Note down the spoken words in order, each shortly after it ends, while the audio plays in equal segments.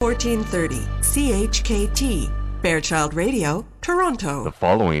1430 CHKT, Fairchild Radio, Toronto. The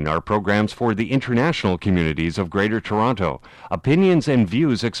following are programs for the international communities of Greater Toronto. Opinions and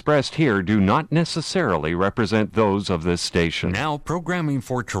views expressed here do not necessarily represent those of this station. Now, programming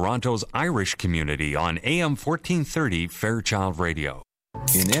for Toronto's Irish community on AM 1430 Fairchild Radio.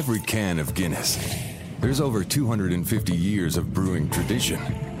 In every can of Guinness, there's over 250 years of brewing tradition.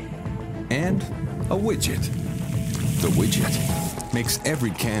 And a widget. The widget makes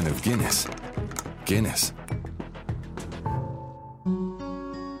every can of Guinness, Guinness.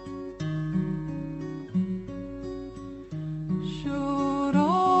 Should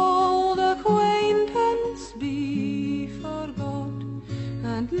old acquaintance be forgot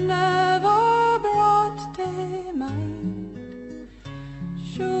and never brought to mind?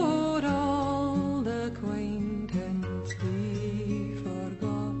 Should old acquaintance be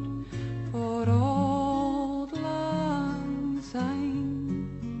forgot for old lang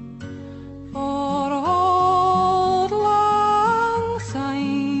syne? For old lang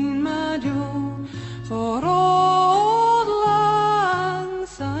syne, my Jo, for old lang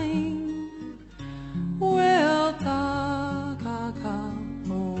syne, wilt thou come,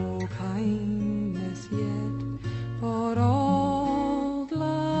 O kindness yet, for old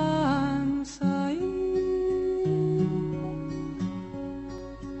lang syne?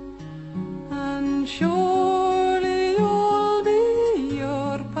 And surely you'll be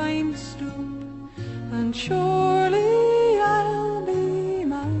your pine stoop, and surely I'll be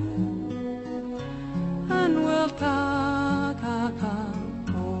mine, and we'll talk,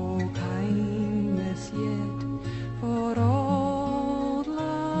 oh kindness yet, for old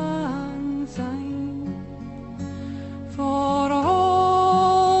lang syne, for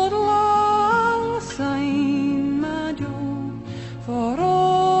old lang syne, my Jo, for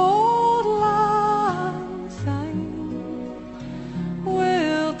old lang syne,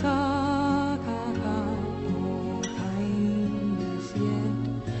 we'll talk, oh kindness yet,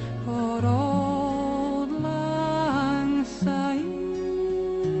 for old lang syne.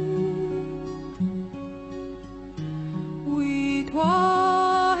 We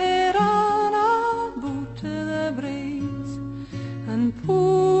twa hae run aboot the braes and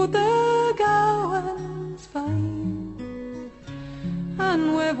pu'd the gowans fine, and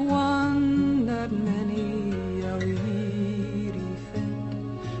we've wandered many a weary fet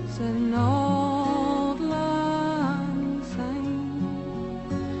sin auld lang syne.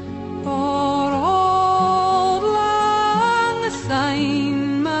 For auld lang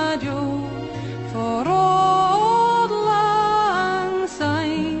syne, my Jo, for auld lang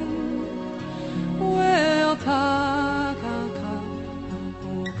syne, we'll talk,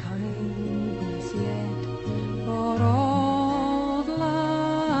 oh kindness yet, for auld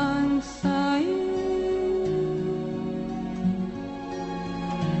lang syne.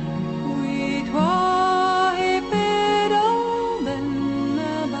 We twa hae fiddled in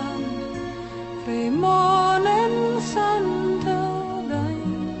a band frae morning sun till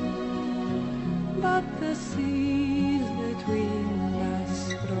dine, but the seas between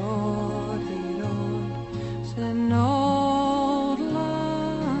us brought it on sin auld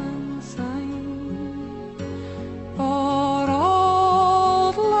lang syne. For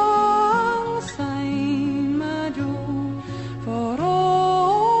auld lang syne, my Jo, for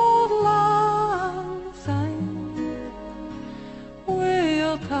auld lang syne,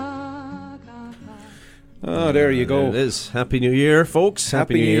 we'll talk. Oh, there you go. There it is. Happy New Year, folks.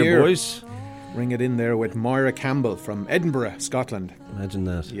 Happy New Year, boys. Ring it in there with Moira Campbell from Edinburgh, Scotland. Imagine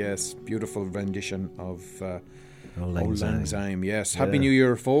that. Yes, beautiful rendition of Auld Lang Lang Syne. Syne. Yes, Yeah. Happy New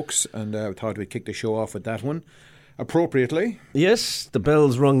Year, folks. And I thought we'd kick the show off with that one appropriately. Yes, the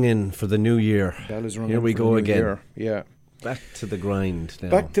bells rung in for the new year. Bell is rung Here in we for go the new again. year. Yeah. Back to the grind now.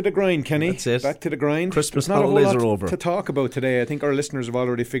 Back to the grind, Kenny. That's it. Back to the grind. Christmas There's not a whole holidays lot are over. to talk about today. I think our listeners have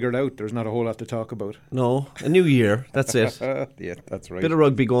already figured out there's not a whole lot to talk about. No, a new year. That's it. Yeah, that's right. Bit of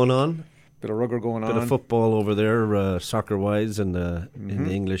rugby going on. Bit of rugger going Bit on. of football over there, soccer-wise, in the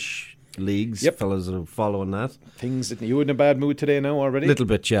English leagues. Yep. Fellas are following that. Things that you in a bad mood today now already? Little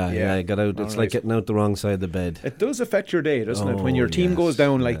bit, yeah. Yeah. I got out. All It's right. like getting out the wrong side of the bed. It does affect your day, doesn't it? When Oh, your team yes. goes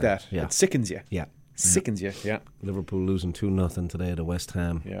down like Yeah. that. Yeah. It sickens you. Yeah. Sickens you, yeah. Liverpool losing 2-0 today to West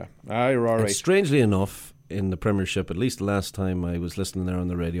Ham. Yeah. You're all And right. strangely enough, in the Premiership, at least the last time I was listening there on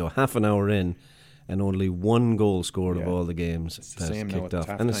the radio, half an hour in, and only one goal scored of all the games the same now kicked at off.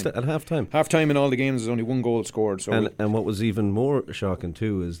 half And it's time. at half time. Half time in all the games, there's only one goal scored. So And what was even more shocking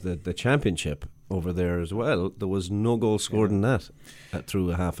too is that the championship over there as well, there was no goal scored in that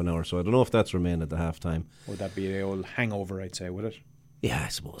through a half an hour. So I don't know if that's remained at the half time. would that be the old hangover, I'd say, would it? Yeah, I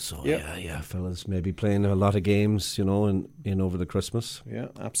suppose so. Yep. Yeah, fellas maybe playing a lot of games, in over the Christmas. Yeah,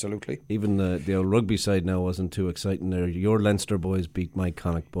 absolutely. Even the old rugby side now wasn't too exciting there. Your Leinster boys beat my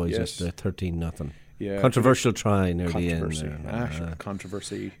Connacht boys yesterday, 13-0. Yeah, controversial try near the end.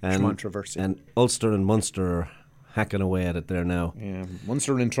 Controversy. And Ulster and Munster are hacking away at it there now. Yeah,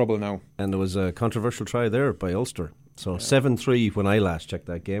 Munster in trouble now. And there was a controversial try there by Ulster. So 7-3 when I last checked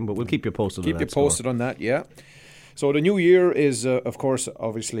that game, but we'll keep you posted on that. Keep you posted on that, yeah. So the new year is, of course,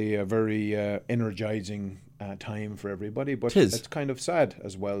 obviously a very energising time for everybody, but it's kind of sad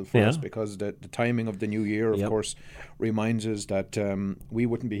as well for us, because the timing of the new year, of course, reminds us that we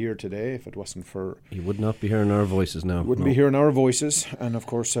wouldn't be here today if it wasn't for... You would not be hearing our voices now. Wouldn't be hearing our voices, and of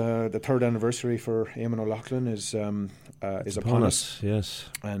course the third anniversary for Eamonn O'Loughlin is upon us. Yes,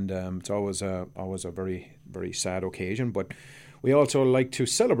 and it's always a very, very sad occasion, but we also like to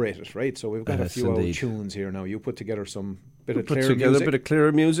celebrate it, right? So we've got a few old tunes here now. You put together some bit of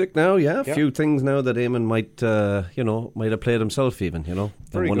clearer music now, A few things now that Eamonn might have played himself even, And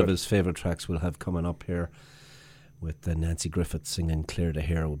one of his favourite tracks we'll have coming up here with Nancy Griffith singing Clear to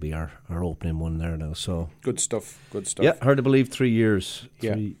Hear will be our opening one there now. So Good stuff. Yeah, hard to believe 3 years.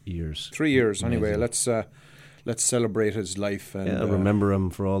 3 years. 3 years, anyway. Let's celebrate his life and remember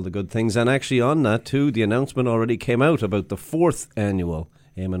him for all the good things. And actually on that too, the announcement already came out about the 4th annual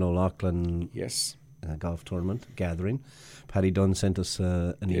Eamonn O'Loughlin golf tournament gathering. Paddy Dunn sent us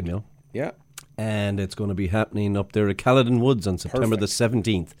an email. Yeah. And it's going to be happening up there at Caledon Woods on September the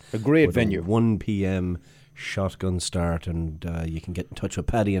 17th. A great venue. 1 p.m. shotgun start, and you can get in touch with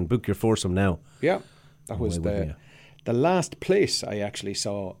Paddy and book your foursome now. Yeah, that was the last place I actually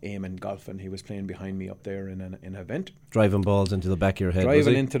saw Eamonn golfing. He was playing behind me up there in an event. Driving balls into the back of your head,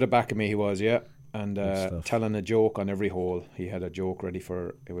 Driving into the back of me, he was, yeah. And telling a joke on every hole. He had a joke ready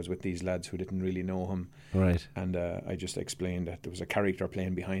it was with these lads who didn't really know him. Right. And I just explained that there was a character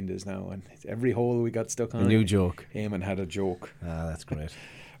playing behind us now, and every hole we got stuck on. A new joke. Eamonn had a joke. Ah, that's great.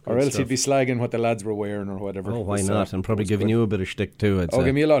 Or else he'd be slagging what the lads were wearing or whatever. Oh, why not? And probably giving you a bit of shtick too.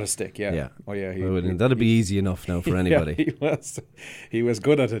 Give me a lot of stick, yeah. Oh, yeah. That'd be easy enough now for anybody. Yeah, he was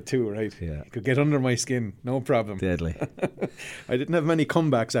good at it too, right? Yeah. He could get under my skin, no problem. Deadly. I didn't have many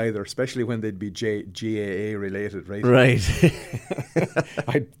comebacks either, especially when they'd be GAA related, right? Right.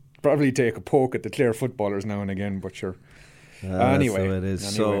 I'd probably take a poke at the Clare footballers now and again, but sure. Anyway. So it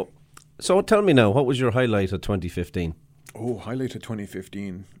is. Anyway. So tell me now, what was your highlight of 2015? Oh, highlight of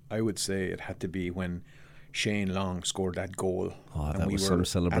 2015. I would say it had to be when Shane Long scored that goal. Oh, that was some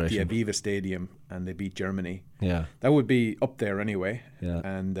celebration. At the Aviva Stadium and they beat Germany. Yeah. That would be up there anyway. Yeah.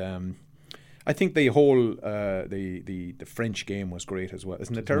 And I think the whole the French game was great as well.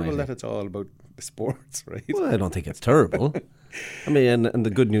 Isn't it terrible that it's all about the sports, right? Well, I don't think it's terrible. I mean, and the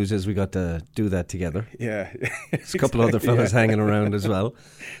good news is we got to do that together. Yeah. There's a couple other fellas hanging around as well.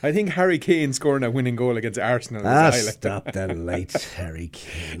 I think Harry Kane scoring a winning goal against Arsenal. Stop that light, Harry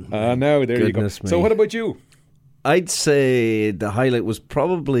Kane. Now there you go. Me. So what about you? I'd say the highlight was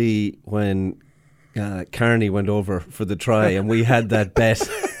probably when Carney went over for the try and we had that bet.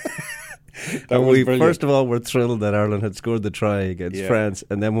 And we first of all were thrilled that Ireland had scored the try against France,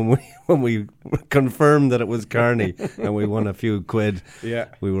 and then when we confirmed that it was Carney and we won a few quid,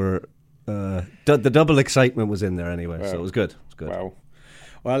 we were the double excitement was in there anyway. So it was good. Wow.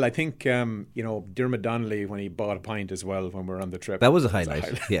 Well, I think Dermot Donnelly when he bought a pint as well when we were on the trip. That was a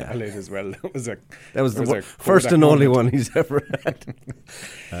highlight. Highlight as well. That was the first and only one he's ever had.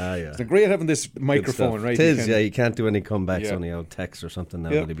 It's great having this microphone, right? It is. You can't do any comebacks on the old text or something now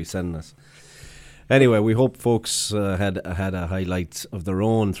that he'd be sending us. Anyway, we hope folks had a highlight of their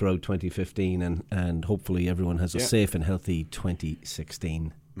own throughout 2015, and hopefully everyone has a safe and healthy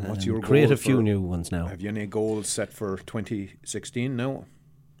 2016. What's your create goal a few new ones now? Have you any goals set for 2016 now?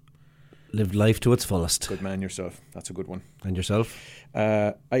 Live life to its fullest. Good man yourself. That's a good one. And yourself?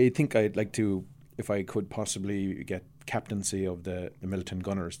 I think I'd like to, if I could possibly get captaincy of the Milton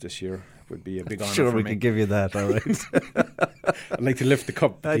Gunners this year, would be a big honour for me. Sure, we could give you that, all right. I'd like to lift the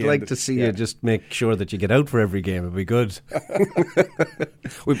cup. I'd like to see you just make sure that you get out for every game. It'd be good.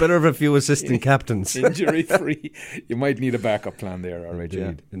 We better have a few assistant captains. Injury free. You might need a backup plan there, all right.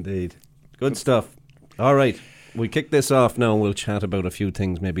 Indeed. Good stuff. All right. We'll kick this off now and we'll chat about a few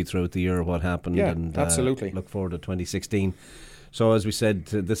things maybe throughout the year, what happened. Yeah, and absolutely. Look forward to 2016. So as we said,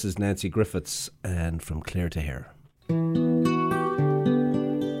 this is Nancy Griffiths and From Clear to Hear.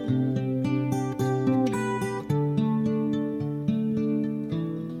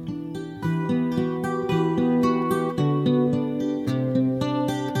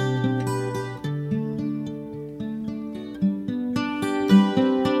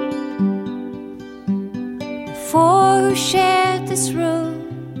 For who shared this room.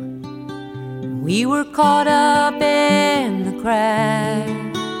 We were caught up in the crack,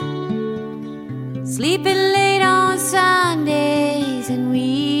 sleeping late on Sundays, and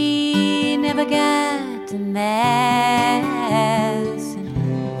we never got to Mass.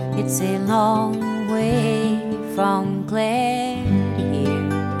 And it's a long way from Clare to here.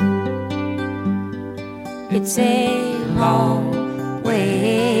 It's a long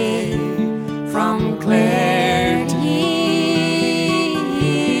way from Clare to here.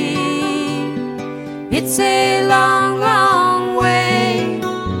 It's a long, long way,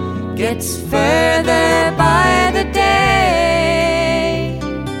 gets further by the day.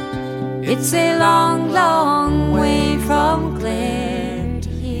 It's a long, long way from Clare to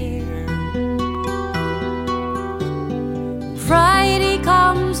here. Friday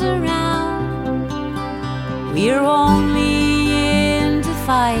comes around, we're only into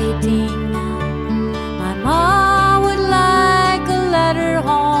fighting. My mom would like a letter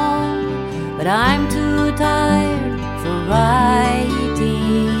home, but I'm too tired for writing.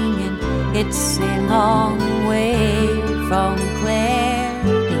 And it's a long way from Clare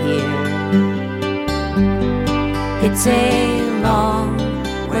to here. It's a long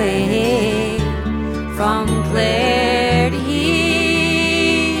way from Clare to here.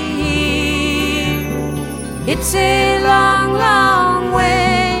 It's a long, long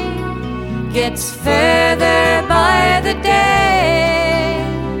way, gets further by the day.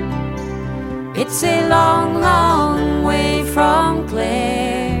 It's a long, long way from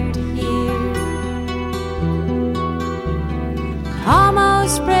Clare to here.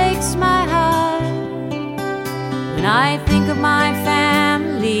 Almost breaks my heart when I think of my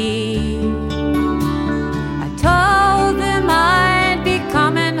family. I told them I'd be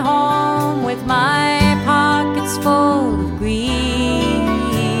coming home with my pockets full of greens,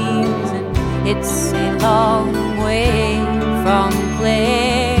 and it's a long way from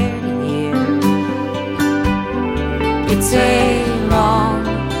Clare to here. It's a long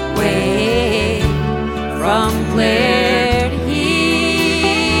way from Clare to here.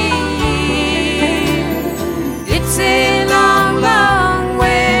 It's a long, long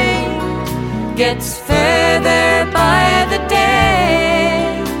way, gets further by the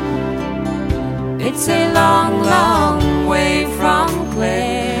day. It's a long, long way from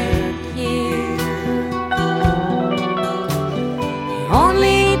Clare to here. The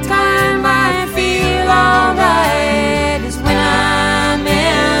only time I feel alright is when I'm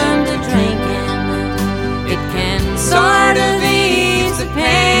into drinking. It can sort of ease the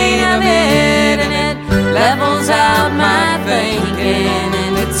pain of it, and it levels out my thinking.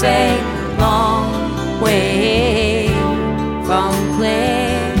 And it's a long way from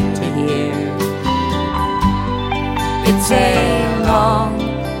Clare to here. It's a long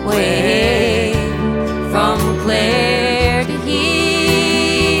way from Clare to here.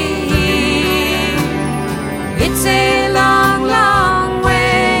 It's a long, long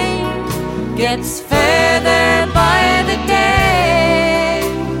way, gets further by the day.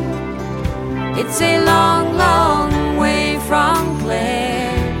 It's a long, long way from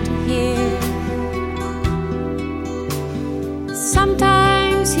Clare to here.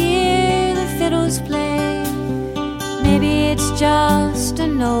 Sometimes hear the fiddles play, maybe it's just a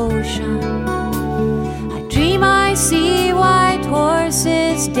notion. I dream I see white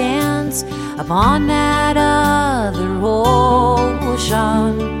horses dance upon that other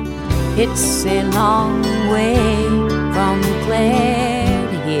ocean. It's a long way from Clare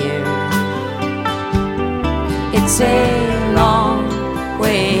to here. It's a long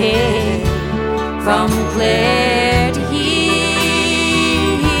way from Clare to here.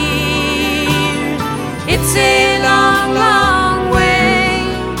 It's a long, long way,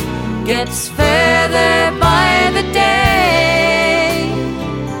 gets further by the day.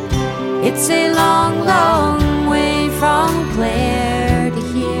 It's a long, long way from Clare to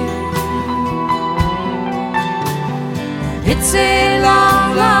here. It's a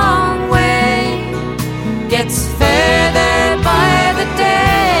long, long way, gets further by the day.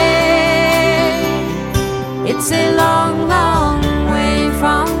 It's a long, long way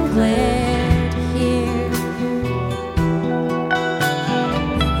from Clare to here.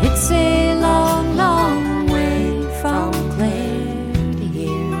 It's a long, long way from Clare to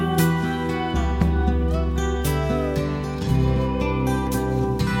here.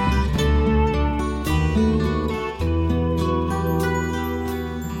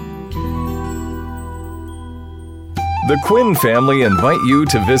 The Quinn family invite you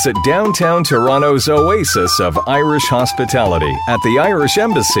to visit downtown Toronto's oasis of Irish hospitality at the Irish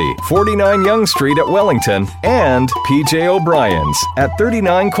Embassy, 49 Yonge Street at Wellington, and PJ O'Brien's at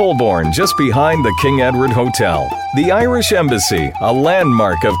 39 Colborne, just behind the King Edward Hotel. The Irish Embassy, a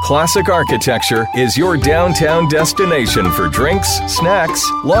landmark of classic architecture, is your downtown destination for drinks, snacks,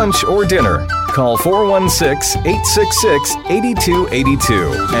 lunch, or dinner. Call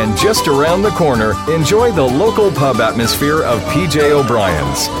 416-866-8282. And just around the corner, enjoy the local pub atmosphere of PJ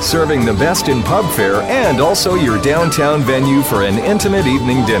O'Brien's, serving the best in pub fare and also your downtown venue for an intimate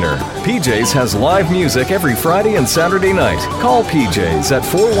evening dinner. PJ's has live music every Friday and Saturday night. Call PJ's at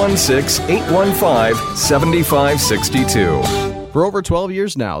 416-815-7562. For over 12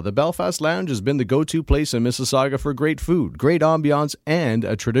 years now, the Belfast Lounge has been the go-to place in Mississauga for great food, great ambiance, and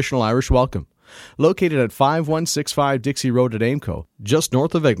a traditional Irish welcome. Located at 5165 Dixie Road at Aimco, just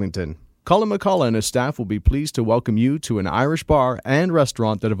north of Eglinton. Colin McCullough and his staff will be pleased to welcome you to an Irish bar and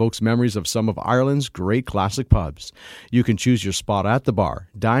restaurant that evokes memories of some of Ireland's great classic pubs. You can choose your spot at the bar,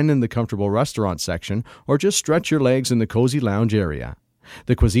 dine in the comfortable restaurant section, or just stretch your legs in the cozy lounge area.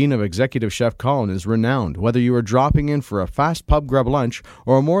 The cuisine of Executive Chef Colin is renowned, whether you are dropping in for a fast pub grub lunch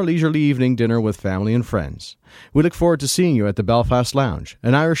or a more leisurely evening dinner with family and friends. We look forward to seeing you at the Belfast Lounge,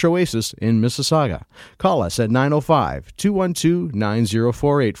 an Irish oasis in Mississauga. Call us at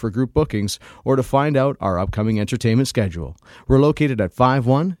 905-212-9048 for group bookings or to find out our upcoming entertainment schedule. We're located at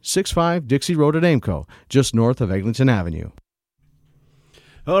 5165 Dixie Road at Aimco, just north of Eglinton Avenue.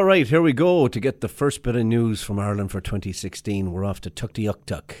 All right, here we go to get the first bit of news from Ireland for 2016. We're off to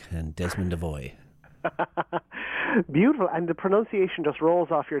Tuktoyaktuk and Desmond Devoy. Beautiful, and the pronunciation just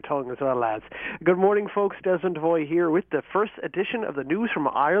rolls off your tongue as well, lads. Good morning, folks. Desmond Devoy here with the first edition of the News from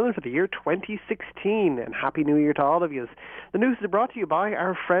Ireland for the year 2016, and Happy New Year to all of you. The news is brought to you by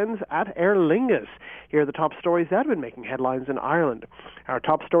our friends at Aer Lingus. Here are the top stories that have been making headlines in Ireland. Our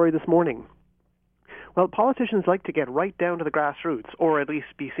top story this morning. Well, politicians like to get right down to the grassroots, or at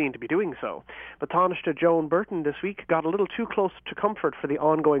least be seen to be doing so. But Taoiseach Joan Burton this week got a little too close to comfort for the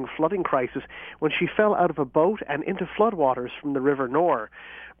ongoing flooding crisis when she fell out of a boat and into floodwaters from the River Nore.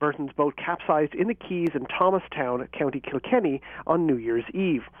 Burton's boat capsized in the quays in Thomastown, County Kilkenny, on New Year's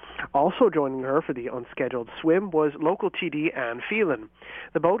Eve. Also joining her for the unscheduled swim was local TD Anne Phelan.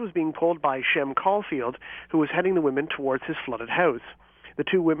 The boat was being pulled by Shem Caulfield, who was heading the women towards his flooded house. The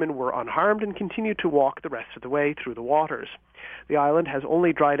two women were unharmed and continued to walk the rest of the way through the waters. The island has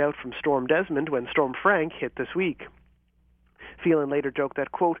only dried out from Storm Desmond when Storm Frank hit this week. Phelan later joked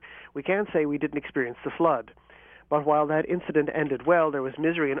that, quote, "We can't say we didn't experience the flood." But while that incident ended well, there was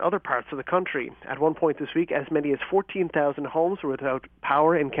misery in other parts of the country. At one point this week, as many as 14,000 homes were without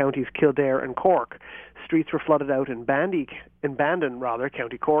power in counties Kildare and Cork. Streets were flooded out in Bandon,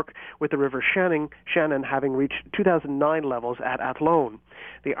 County Cork, with the River Shannon having reached 2009 levels at Athlone.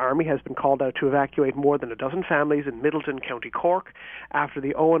 The Army has been called out to evacuate more than a dozen families in Middleton, County Cork, after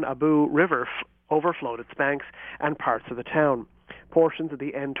the Owen Abu River overflowed its banks and parts of the town. Portions of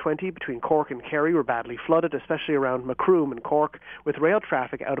the N20 between Cork and Kerry were badly flooded, especially around Macroom and Cork, with rail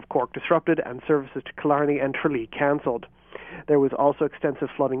traffic out of Cork disrupted and services to Killarney and Tralee cancelled. There was also extensive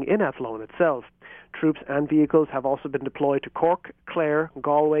flooding in Athlone itself. Troops and vehicles have also been deployed to Cork, Clare,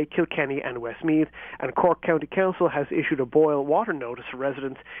 Galway, Kilkenny and Westmeath, and Cork County Council has issued a boil water notice for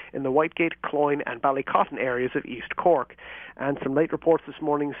residents in the Whitegate, Cloyne and Ballycotton areas of East Cork. And some late reports this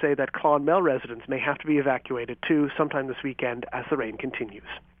morning say that Clonmel residents may have to be evacuated too sometime this weekend as the rain continues.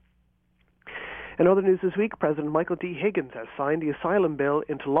 In other news this week, President Michael D. Higgins has signed the asylum bill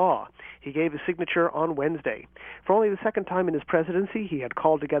into law. He gave his signature on Wednesday. For only the second time in his presidency, he had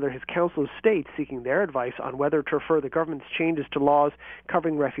called together his Council of State seeking their advice on whether to refer the government's changes to laws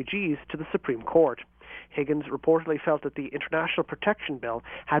covering refugees to the Supreme Court. Higgins reportedly felt that the International Protection Bill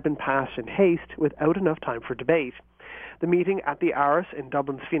had been passed in haste without enough time for debate. The meeting at the Aris in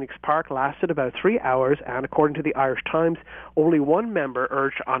Dublin's Phoenix Park lasted about 3 hours, and according to the Irish Times, only one member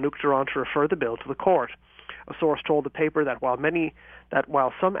urged Anuk Duran to refer the bill to the court. A source told the paper that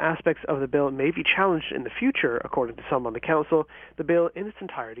while some aspects of the bill may be challenged in the future, according to some on the council, the bill in its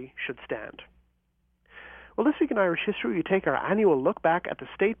entirety should stand. Well, this week in Irish history, we take our annual look back at the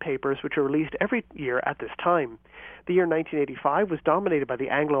state papers which are released every year at this time. The year 1985 was dominated by the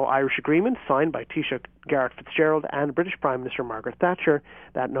Anglo-Irish Agreement signed by Taoiseach Garret FitzGerald and British Prime Minister Margaret Thatcher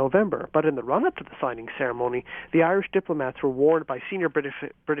that November. But in the run-up to the signing ceremony, the Irish diplomats were warned by senior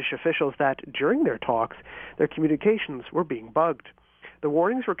British officials that during their talks, their communications were being bugged. The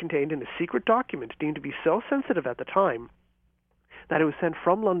warnings were contained in a secret document deemed to be so sensitive at the time that it was sent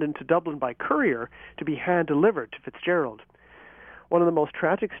from London to Dublin by courier to be hand-delivered to FitzGerald. One of the most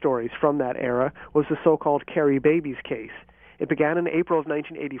tragic stories from that era was the so-called Kerry babies case. It began in April of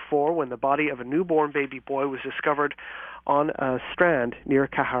 1984 when the body of a newborn baby boy was discovered on a strand near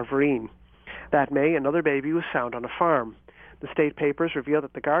Cahavreen. That May, another baby was found on a farm. The state papers revealed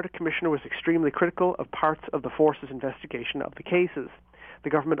that the Garda Commissioner was extremely critical of parts of the force's investigation of the cases. The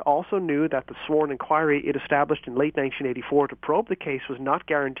government also knew that the sworn inquiry it established in late 1984 to probe the case was not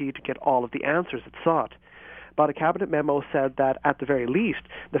guaranteed to get all of the answers it sought. But a cabinet memo said that, at the very least,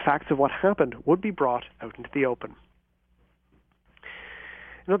 the facts of what happened would be brought out into the open.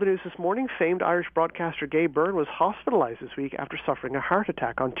 In other news this morning, famed Irish broadcaster Gay Byrne was hospitalized this week after suffering a heart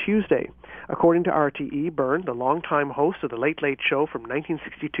attack on Tuesday. According to RTE, Byrne, the longtime host of The Late Late Show from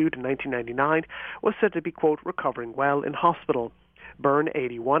 1962 to 1999, was said to be, quote, recovering well in hospital. Byrne,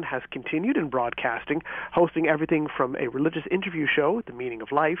 81, has continued in broadcasting, hosting everything from a religious interview show, The Meaning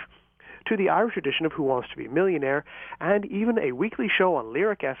of Life, to the Irish edition of Who Wants to Be a Millionaire, and even a weekly show on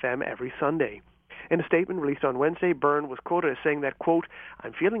Lyric FM every Sunday. In a statement released on Wednesday, Byrne was quoted as saying that, quote,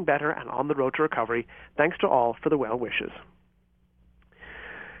 I'm feeling better and on the road to recovery. Thanks to all for the well wishes.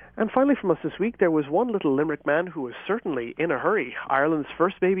 And finally from us this week, there was one little Limerick man who was certainly in a hurry. Ireland's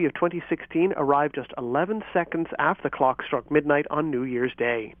first baby of 2016 arrived just 11 seconds after the clock struck midnight on New Year's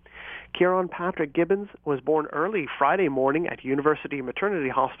Day. Kieran Patrick Gibbons was born early Friday morning at University Maternity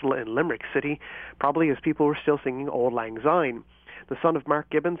Hospital in Limerick City, probably as people were still singing Auld Lang Syne. The son of Mark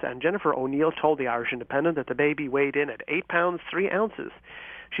Gibbons and Jennifer O'Neill told the Irish Independent that the baby weighed in at 8 pounds 3 ounces.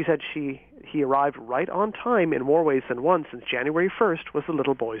 She said he arrived right on time in more ways than one, since January 1st was the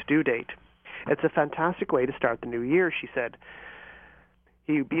little boy's due date. It's a fantastic way to start the new year, she said.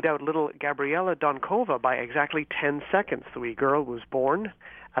 He beat out little Gabriela Donkova by exactly 10 seconds. The wee girl was born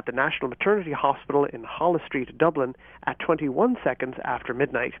at the National Maternity Hospital in Holles Street, Dublin, at 21 seconds after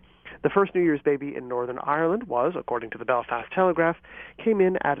midnight. The first New Year's baby in Northern Ireland was, according to the Belfast Telegraph, came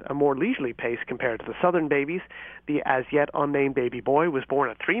in at a more leisurely pace compared to the southern babies. The as-yet unnamed baby boy was born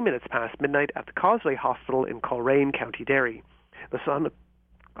at 3 minutes past midnight at the Causeway Hospital in Coleraine, County Derry. The son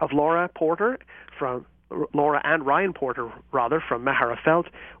of Laura and Ryan Porter, from Mahara Felt,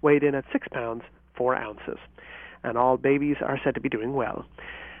 weighed in at 6 pounds 4 ounces. And all babies are said to be doing well.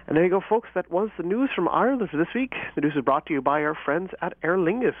 And there you go, folks. That was the news from Ireland for this week. The news is brought to you by our friends at Aer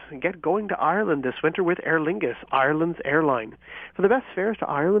Lingus. Get going to Ireland this winter with Aer Lingus, Ireland's airline. For the best fares to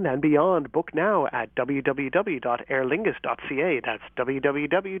Ireland and beyond, book now at www.aerlingus.ca. That's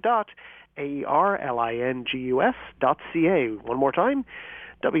www.aerlingus.ca. One more time,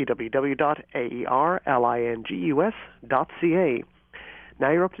 www.aerlingus.ca.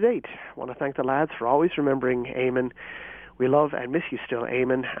 Now you're up to date. I want to thank the lads for always remembering Eamonn. We love and miss you still,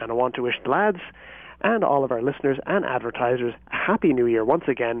 Eamonn, and I want to wish the lads and all of our listeners and advertisers a Happy New Year once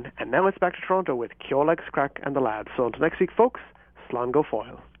again. And now it's back to Toronto with Ceol, Craic and the lads. So until next week, folks, slán go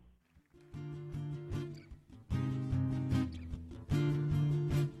fóill.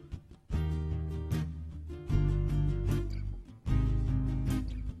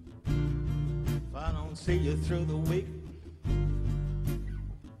 If I don't see you through the week,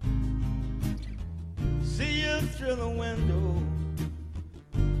 see you through the window,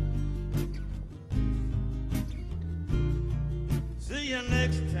 see you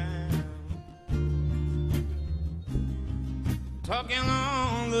next time, talking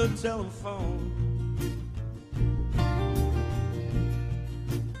on the telephone.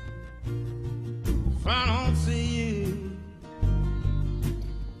 If I don't see you,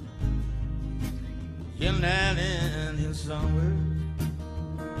 you're not in here somewhere.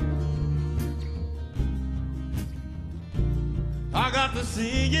 I got to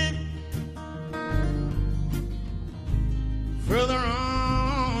see you further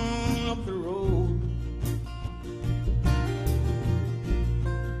on up the road.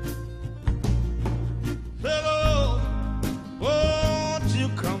 Said, oh, won't you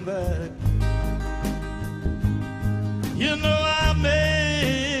come back? You know I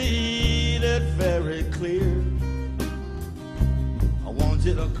made it very clear. I want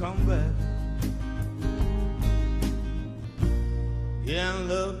you to come back. In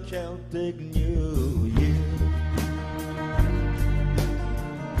the Celtic New Year,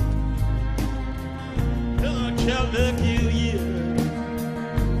 the Celtic New Year.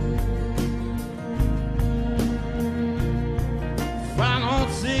 If I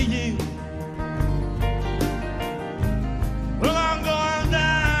don't see you, well, I'm going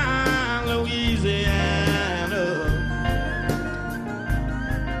down Louisiana.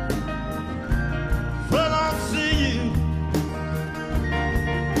 If I don't see you,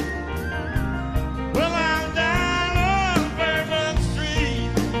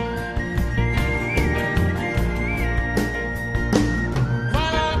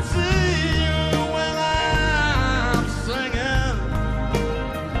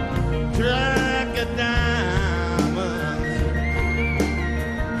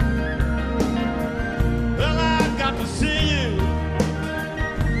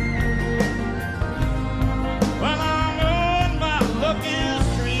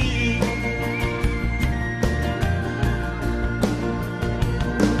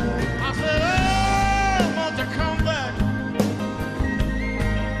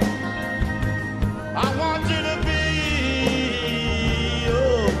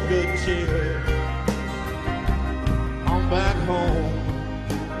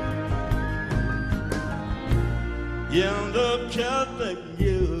 in the Celtic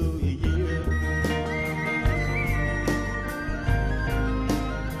New Year.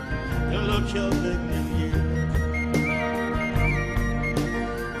 In the Celtic New Year.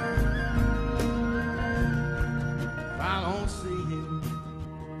 If I don't see you,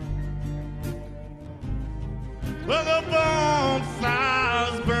 well, the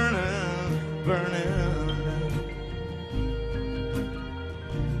bonfire's burning, burning.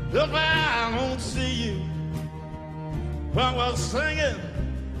 If I don't see you, while we're singing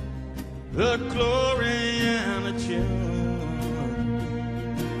the glory and the tune,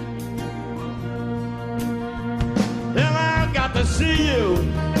 and I've got to see you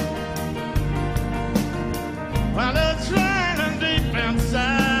while it's raining deep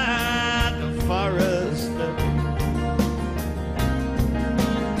inside the forest.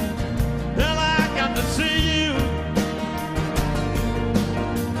 And I got to see you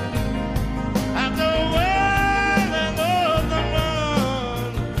at the wailing of the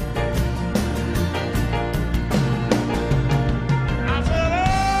moon. I said, I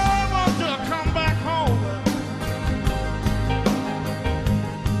want you to come back home.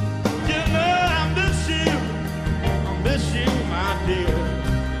 You know I miss you, my dear.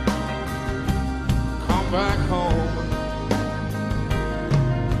 Come back home.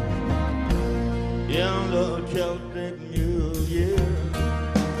 In the Celtic New Year.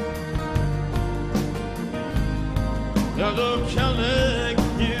 In the Celtic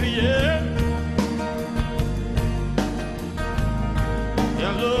New Year.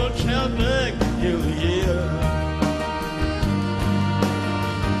 In the Celtic New Year.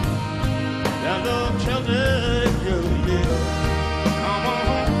 In the Celtic New Year. Come on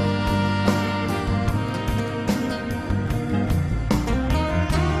home.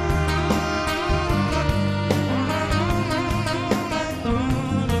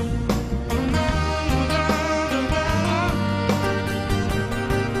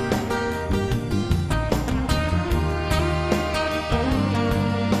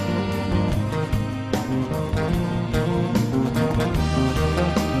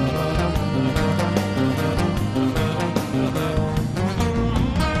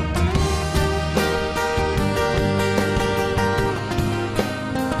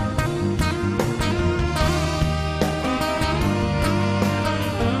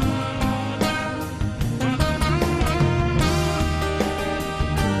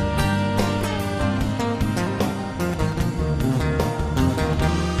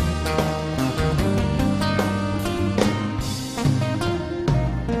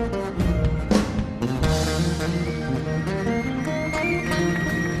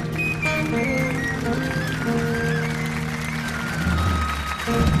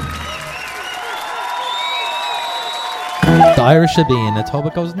 The Irish Shebeen,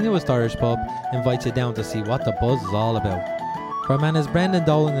 Etobicoke's newest Irish pub, invites you down to see what the buzz is all about. Our man Brendan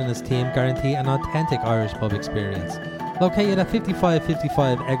Dolan and his team guarantee an authentic Irish pub experience. Located at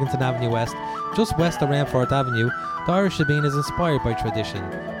 5555 Eglinton Avenue West, just west of Rainforth Avenue, the Irish Shebeen is inspired by tradition.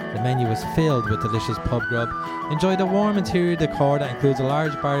 The menu is filled with delicious pub grub. Enjoy the warm interior decor that includes a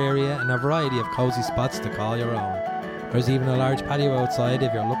large bar area and a variety of cosy spots to call your own. There's even a large patio outside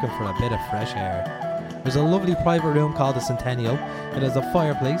if you're looking for a bit of fresh air. There's a lovely private room called the Centennial. It has a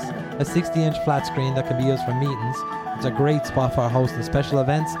fireplace, a 60-inch flat screen that can be used for meetings. It's a great spot for hosting special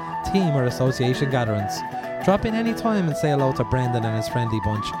events, team or association gatherings. Drop in any time and say hello to Brendan and his friendly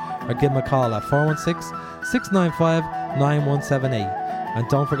bunch, or give him a call at 416-695-9178. And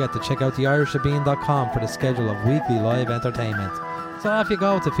don't forget to check out theirishshebeen.com for the schedule of weekly live entertainment. So off you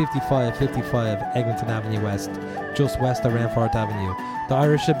go to 5555 Eglinton Avenue West, just west of Rainforth Avenue. The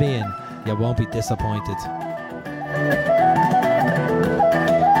Irish Shebeen. You won't be disappointed.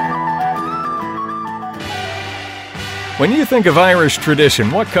 When you think of Irish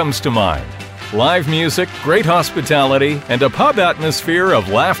tradition, what comes to mind? Live music, great hospitality, and a pub atmosphere of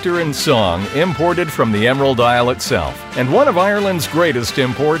laughter and song imported from the Emerald Isle itself. And one of Ireland's greatest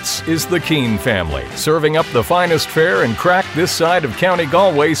imports is the Keane family, serving up the finest fare and crack this side of County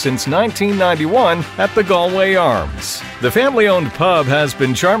Galway since 1991 at the Galway Arms. The family-owned pub has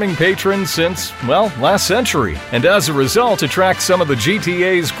been charming patrons since, well, last century, and as a result attracts some of the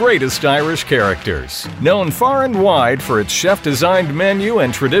GTA's greatest Irish characters. Known far and wide for its chef-designed menu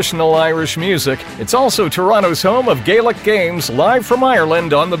and traditional Irish music, it's also Toronto's home of Gaelic games live from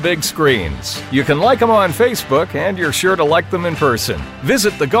Ireland on the big screens. You can like them on Facebook, and you're sure to like them in person.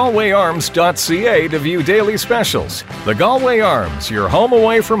 Visit thegalwayarms.ca to view daily specials. The Galway Arms, your home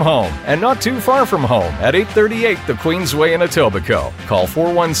away from home, and not too far from home, at 838 the Queensway in Etobicoke. Call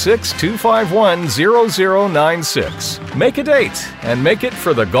 416-251-0096. Make a date, and make it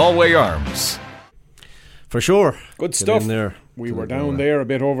for the Galway Arms. For sure. Good Get stuff. in there. We were down there a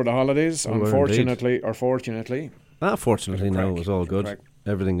bit over the holidays, We were unfortunately, or fortunately. Fortunately, no, it was all good. Craic.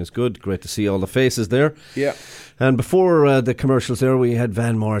 Everything is good. Great to see all the faces there. Yeah. And before the commercials there, we had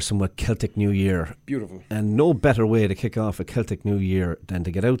Van Morrison with Celtic New Year. Beautiful. And no better way to kick off a Celtic New Year than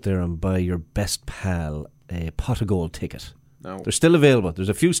to get out there and buy your best pal a pot of gold ticket. No. They're still available. There's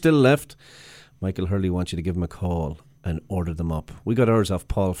a few still left. Michael Hurley wants you to give him a call and order them up. We got ours off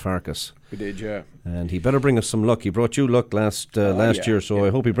Paul Farkas. We did, yeah. And he better bring us some luck. He brought you luck last year, so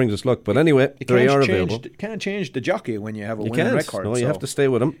I hope he brings us luck. But anyway, they are available. You can't change the jockey when you have a winning can't. record. No, you have to stay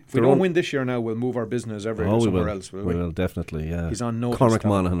with him. If we don't win this year now, we'll move our business somewhere else. We will, definitely, yeah. He's on notice. Cormac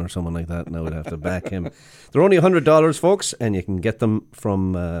Monaghan or someone like that. Now we'd have to back him. They're only $100, folks, and you can get them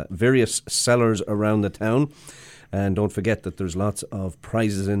from various sellers around the town. And don't forget that there's lots of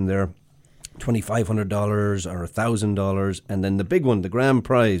prizes in there. $2,500 or $1,000, and then the big one, the grand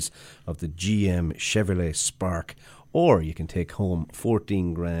prize of the GM Chevrolet Spark. Or you can take home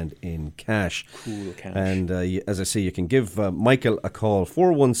 14 grand in cash. Cool cash. And as I say, you can give Michael a call,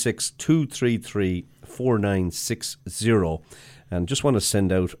 416-233-4960. And just want to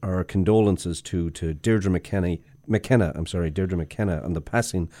send out our condolences to Deirdre McKenna on the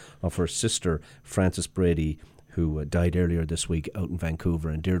passing of her sister, Frances Brady, who died earlier this week out in Vancouver,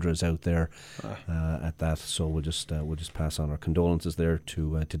 and Deirdre's out there at that. So we'll just pass on our condolences there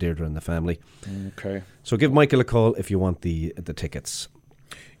to Deirdre and the family. Okay. So give Michael a call if you want the tickets.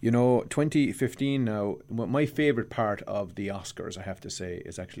 2015 now, my favourite part of the Oscars, I have to say,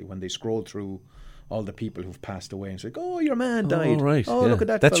 is actually when they scroll through all the people who've passed away and say, "Oh, your man died." Oh, right. Oh, yeah. look at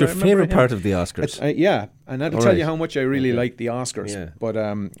that. That's fella. your favourite part of the Oscars. Yeah, and that'll tell you how much I really like the Oscars. Yeah. But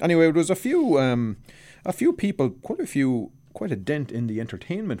anyway, there was a few people, quite a dent in the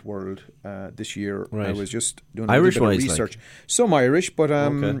entertainment world this year. Right. I was just doing a Irish little bit of wise, research. Some Irish, but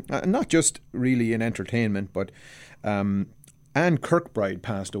not just really in entertainment, but Anne Kirkbride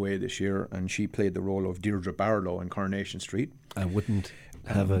passed away this year, and she played the role of Deirdre Barlow in Coronation Street. I wouldn't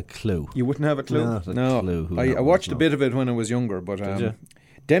have a clue. You wouldn't have a clue? Not a clue who I watched a bit of it when I was younger, but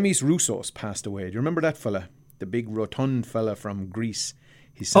Demis Roussos passed away. Do you remember that fella? The big rotund fella from Greece.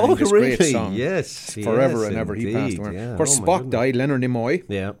 He sang this great song. Yes. Forever and ever he passed away. Yeah. Of course, Spock died, Leonard Nimoy.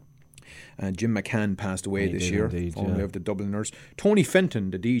 Yeah. And Jim McCann passed away this year, indeed, formerly of the Dubliners. Tony Fenton,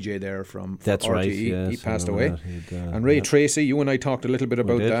 the DJ there from That's RTE, right, yes, he passed away. And Ray Ray Tracy, you and I talked a little bit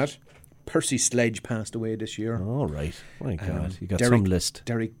about that. Percy Sledge passed away this year. All right. My God, you got some list.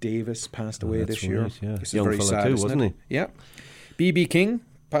 Derek Davis passed away this year. Right, yeah. This Young is very fella sad, too, isn't wasn't it? Yeah. B.B. King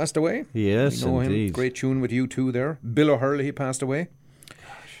passed away. Yes, we know indeed. him. Great tune with U2 there. Bill O'Hurley, he passed away.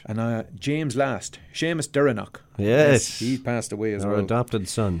 And James Last, Seamus Derenoch. Yes. He passed away as Our well. adopted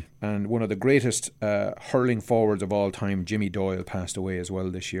son. And one of the greatest hurling forwards of all time, Jimmy Doyle, passed away as well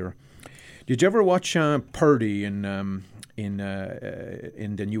this year. Did you ever watch Purdy in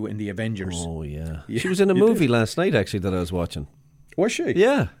the Avengers? Oh yeah. She was in a movie last night actually that I was watching. Was she?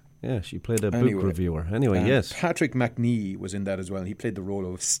 Yeah. Yeah, she played a book reviewer. Anyway, yes. Patrick McNee was in that as well. He played the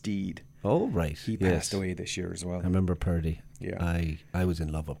role of Steed. Oh, right. He passed away this year as well. I remember Purdy. Yeah. I was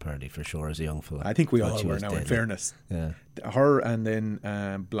in love with Purdy for sure as a young fella. I think we all were now, in fairness. Yeah. Her and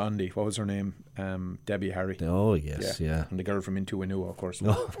then Blondie, what was her name? Debbie Harry. Oh, yes, yeah. And the girl from Into Inua, of course.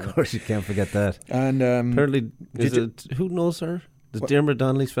 No, of course, you can't forget that. And apparently, who knows her? Does Dermot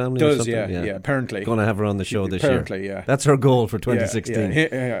Donnelly's family or something? Yeah, apparently. Going to have her on the show this year. Apparently, yeah. That's her goal for 2016.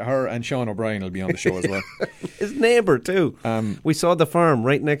 Yeah, her and Sean O'Brien will be on the show as well. His neighbour too. We saw the farm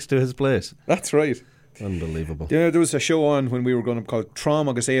right next to his place. That's right. Unbelievable. Yeah, there was a show on when we were going up called Trom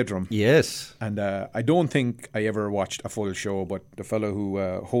agus Éadrom. Yes. And I don't think I ever watched a full show, but the fellow who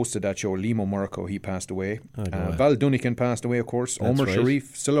hosted that show, Limo Murko, he passed away. Val Dunican passed away, of course. That's Omar right.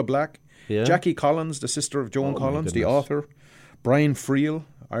 Sharif, Cilla Black. Yeah. Jackie Collins, the sister of Joan Collins, the author. Brian Friel,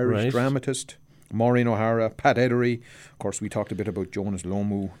 Irish dramatist. Maureen O'Hara, Pat Edery. Of course, we talked a bit about Jonas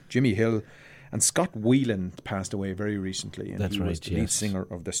Lomu, Jimmy Hill. And Scott Whelan passed away very recently. And That's he was right, the lead singer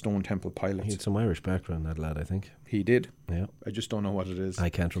of the Stone Temple Pilots. He had some Irish background, that lad, I think. He did? Yeah. I just don't know what it is. I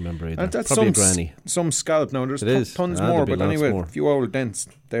can't remember either. And that's probably a granny. Some scallop now. There's tons more, but anyway, a few old dents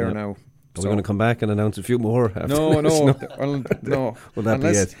there now. Are we going to come back and announce a few more? No. No. Will that be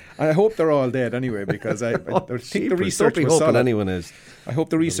it? I hope they're all dead anyway, because I think the research was solid. Anyone is. I hope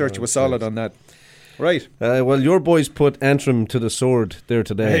the research was solid on that. Right. Well, your boys put Antrim to the sword there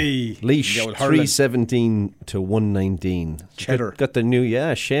today. Hey, Leash 317 to 119. Cheddar. Got the new,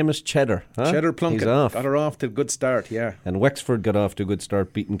 Seamus Cheddar. Huh? Cheddar Plunkett. He's off. Got her off to a good start, yeah. And Wexford got off to a good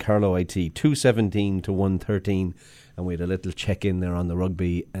start, beating Carlow IT 217 to 113. And we had a little check in there on the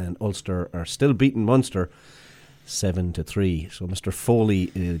rugby, and Ulster are still beating Munster 7 to 3. So Mr.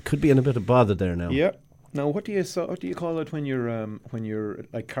 Foley could be in a bit of bother there now. Yeah. Now, what do you call it when you're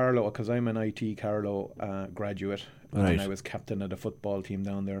like Carlow? Because I'm an IT Carlow graduate, right. and I was captain of the football team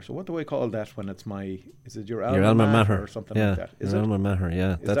down there. So what do I call that when it's is it your alma mater or something like that? Is your alma mater,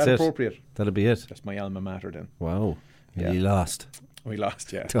 yeah. Is that appropriate? That'll be it. That's my alma mater then. Wow. Yeah. You lost. We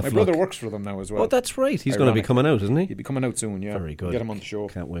lost, yeah. Tough My brother works for them now as well. Oh, that's right. He's going to be coming out, isn't he? He'll be coming out soon, yeah. Very good. Get him on the show.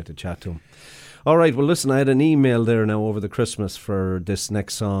 Can't wait to chat to him. All right, well, listen, I had an email there now over the Christmas for this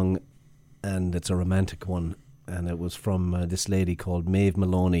next song, and it's a romantic one, and it was from this lady called Maeve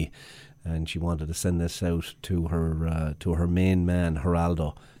Maloney, and she wanted to send this out to her main man,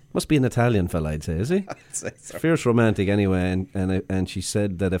 Geraldo. Must be an Italian fella, I'd say, is he? I'd say so. Fierce romantic anyway, and she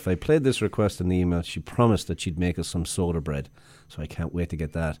said that if I played this request in the email, she promised that she'd make us some soda bread. So I can't wait to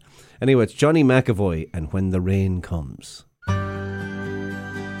get that. Anyway, it's Johnny McAvoy and When the Rain Comes.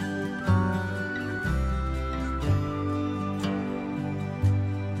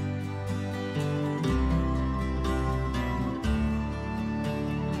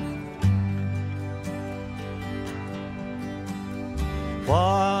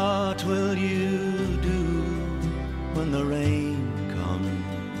 What will you do when the rain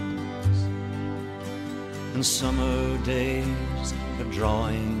comes and summer days are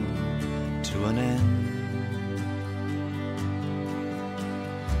drawing to an end?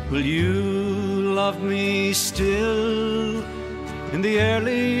 Will you love me still in the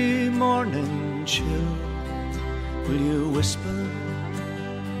early morning chill? Will you whisper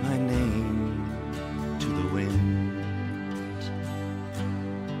my name to the wind?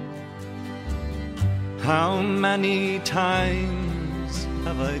 How many times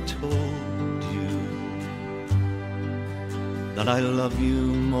have I told you that I love you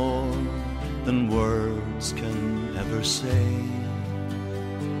more than words can ever say?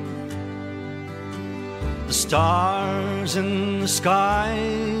 The stars in the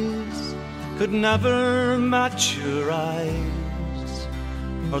skies could never match your eyes,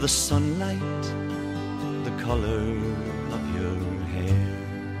 or the sunlight, the color of your hair.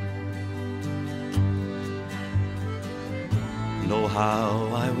 And oh, how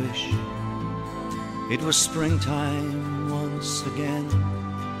I wish it was springtime once again,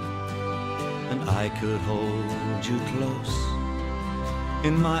 and I could hold you close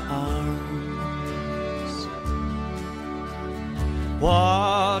in my arms.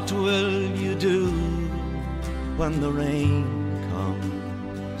 What will you do when the rain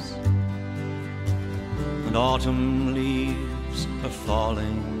comes and autumn leaves are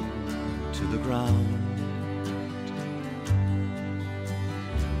falling to the ground?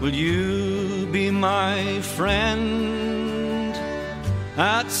 Will you be my friend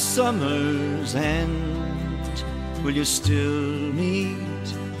at summer's end? Will you still meet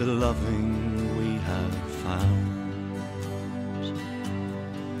the loving we have found?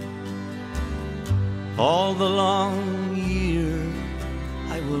 All the long year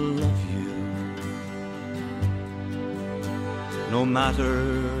I will love you, no matter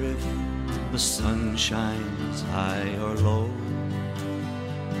if the sun shines high or low.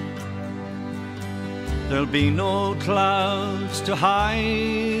 There'll be no clouds to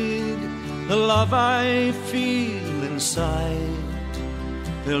hide the love I feel inside.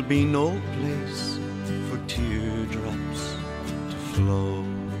 There'll be no place for teardrops to flow.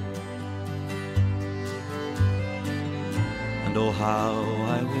 And oh, how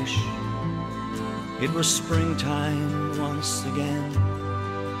I wish it was springtime once again,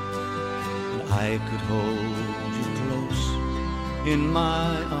 and I could hold you close in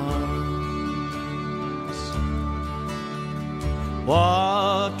my arms.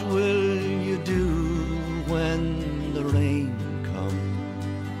 What will you do when the rain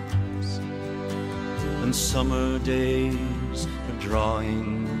comes and summer days are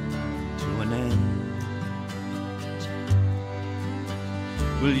drawing to an end?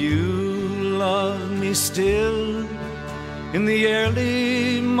 Will you love me still in the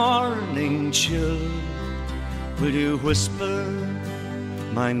early morning chill? Will you whisper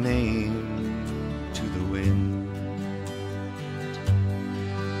my name to the wind?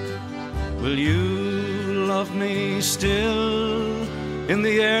 Will you love me still in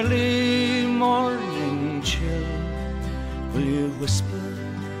the early morning chill? Will you whisper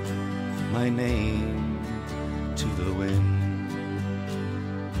my name to the wind?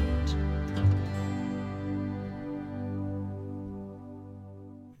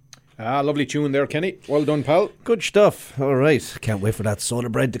 Ah, lovely tune there, Kenny. Well done, pal. Good stuff. All right. Can't wait for that soda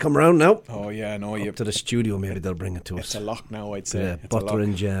bread to come round now. Oh, yeah, no. Up to the studio, maybe they'll bring it to us. It's a lock now, I'd say. Yeah, butter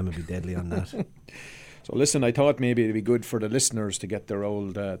and jam would be deadly on that. So listen, I thought maybe it'd be good for the listeners to get their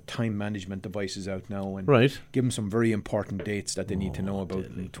old time management devices out now and right. give them some very important dates that they need to know about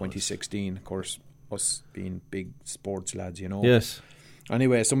in 2016. Of course, us being big sports lads, Yes.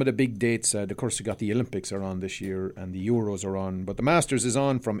 Anyway, some of the big dates, of course, you got the Olympics are on this year and the Euros are on, but the Masters is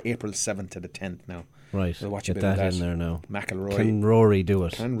on from April 7th to the 10th now. Right, we'll watch get a bit of that in there now. McIlroy. Can Rory do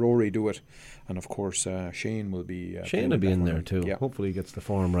it? And of course, Shane will be... Shane will be in there too. Yeah. Hopefully he gets the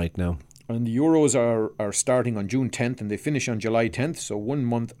form right now. And the Euros are starting on June 10th and they finish on July 10th, so 1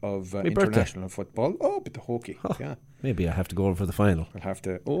 month of international football. Oh, but the hockey, yeah. Maybe I have to go over for the final. I'll have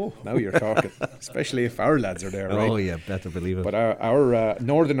to. Oh, now you're talking. Especially if our lads are there, right? Oh, yeah, better believe it. But our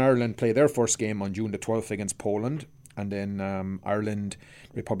Northern Ireland play their first game on June the 12th against Poland. And then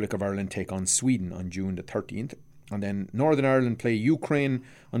Republic of Ireland take on Sweden on June the 13th. And then Northern Ireland play Ukraine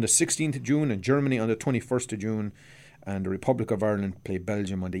on the 16th of June and Germany on the 21st of June. And the Republic of Ireland play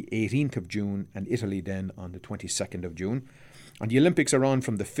Belgium on the 18th of June and Italy then on the 22nd of June. And the Olympics are on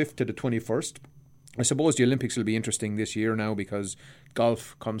from the 5th to the 21st. I suppose the Olympics will be interesting this year now because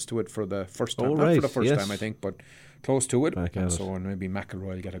golf comes to it for the first time. Not for the first time, I think, but close to it. And so maybe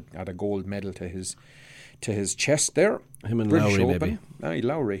McIlroy will get a gold medal to his chest there. Him and British Lowry, Open. maybe.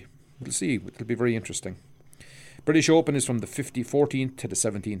 Lowry. We'll see. It'll be very interesting. British Open is from the 14th to the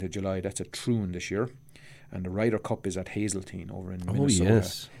 17th of July. That's at Troon this year. And the Ryder Cup is at Hazeltine over in Minnesota. Oh,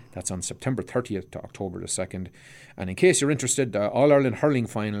 yes. That's on September 30th to October the 2nd. And in case you're interested, the All-Ireland hurling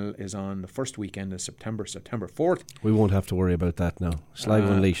final is on the first weekend of September 4th. We won't have to worry about that now.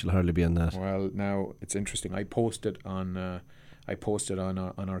 Sligo and Laois will hardly be on that. Well, now it's interesting. I posted on our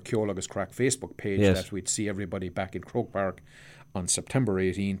Ceol agus Craic Facebook page that we'd see everybody back in Croke Park on September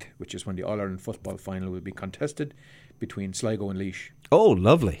 18th, which is when the All-Ireland football final will be contested between Sligo and Laois. Oh,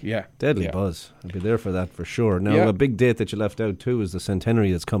 lovely. Yeah. Deadly buzz. I'll be there for that for sure. Now, a big date that you left out too is the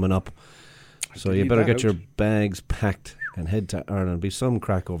centenary that's coming up. So you better get your bags packed and head to Ireland. There'll be some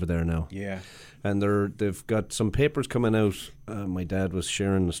crack over there now. Yeah. And they've got some papers coming out. My dad was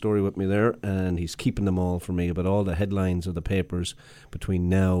sharing the story with me there, and he's keeping them all for me about all the headlines of the papers between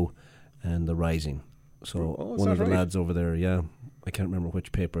now and the Rising. So one of the lads over there, I can't remember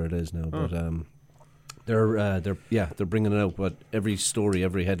which paper it is now, but they're bringing it out. But every story,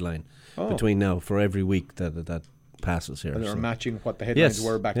 every headline between now for every week that passes here. And they're matching what the headlines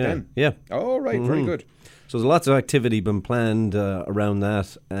were back then. Yeah. Oh, right, very good. So there's lots of activity been planned around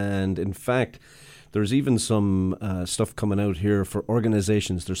that, and in fact, there's even some stuff coming out here for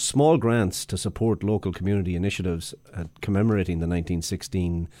organisations. There's small grants to support local community initiatives commemorating the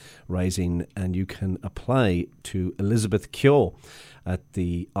 1916 Rising, and you can apply to Elizabeth Ceol at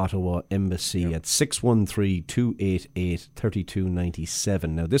the Ottawa Embassy at 613-288-3297.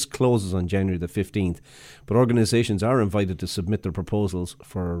 Now, this closes on January the 15th, but organisations are invited to submit their proposals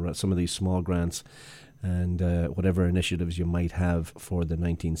for some of these small grants and whatever initiatives you might have for the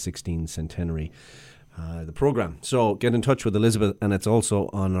 1916 centenary, the programme. So get in touch with Elizabeth, and it's also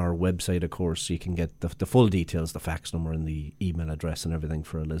on our website, of course, so you can get the full details, the fax number and the email address and everything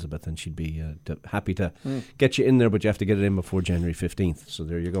for Elizabeth, and she'd be happy to get you in there, but you have to get it in before January 15th. So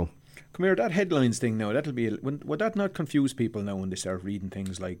there you go. Come here, that headlines thing now, would that not confuse people now when they start reading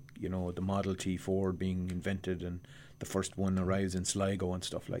things like, the Model T Ford being invented and the first one arrives in Sligo and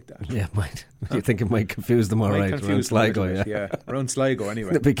stuff like that? Yeah, it might. You think it might confuse them all right around Sligo, around Sligo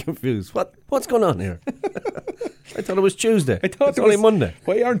anyway. They'd be confused. What's going on here? I thought it was Tuesday. I thought it's only Monday.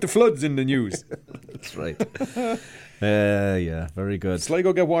 Why aren't the floods in the news? That's right. Yeah, very good.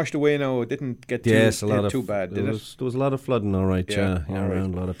 Sligo get washed away now. It didn't get too bad, did it? There was a lot of flooding, all right.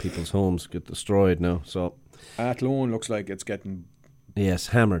 Around a lot of people's homes get destroyed now. So Athlone looks like it's getting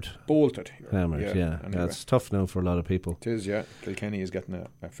hammered. Bolted. Hammered, yeah. Anyway. That's tough now for a lot of people. It is, yeah. Kilkenny is getting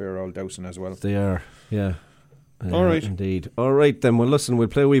a fair old dousing as well. They are, yeah. All right. Indeed. All right, then. Well, listen, we'll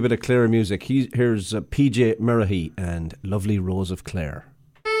play a wee bit of Clare music. Here's PJ Murrahy and Lovely Rose of Clare.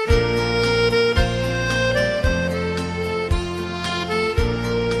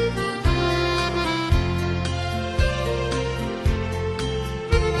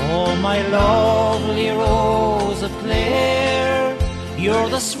 Oh, my lovely Rose of Clare, you're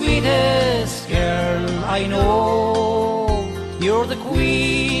the sweetest girl I know. You're the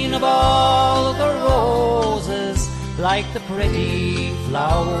queen of all the roses, like the pretty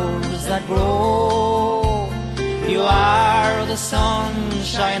flowers that grow. You are the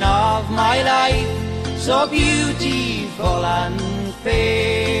sunshine of my life, so beautiful and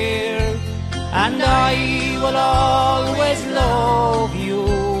fair, and I will always love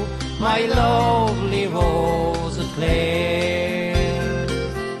you, my lovely Rose of Clare.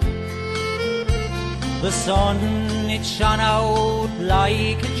 The sun, it shone out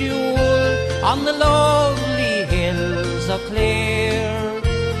like a jewel on the lovely hills of Clare,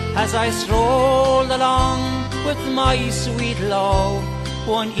 as I strolled along with my sweet love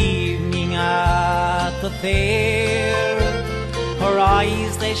one evening at the fair. Her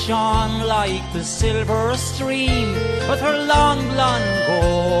eyes they shone like the silver stream, with her long blonde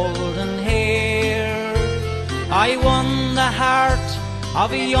golden hair. I won the heart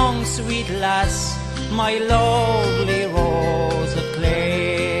of a young sweet lass, my lovely Rose of Clare.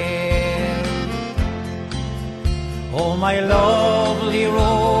 Oh, my lovely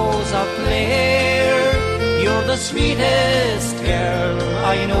Rose of Clare, you're the sweetest girl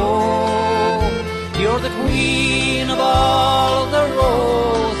I know. You're the queen of all the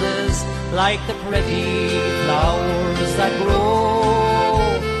roses, like the pretty flowers that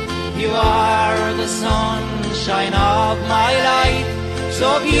grow. You are the sunshine of my life,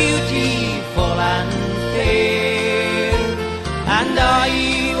 so beautiful and fair. And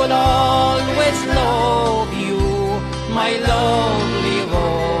I will always love you, my lovely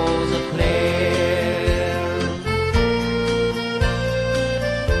Rose of Clare.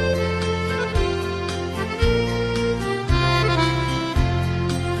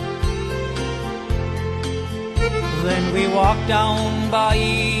 Then we walked down by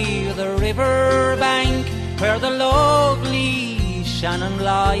the river bank, where the lovely Shannon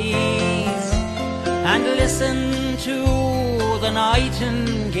lies, and listen to the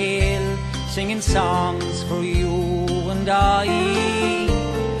nightingale singing songs for you and I.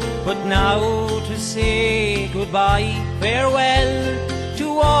 But now to say goodbye, farewell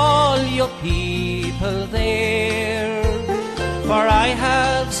to all your people there, for I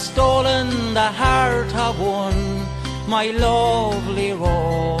have stolen the heart of one, my lovely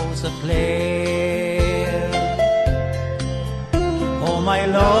Rose of Clare. Oh, my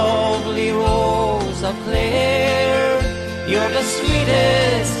lovely Rose of Clare, you're the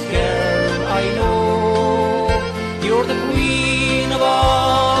sweetest girl I know. You're the queen of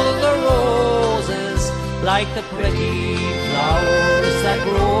all the roses, like the pretty flowers that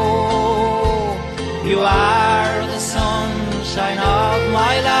grow. You are the sunshine of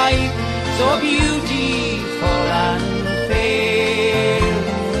my life, so beautiful and fair.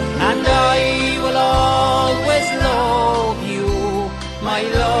 And I will always love you, my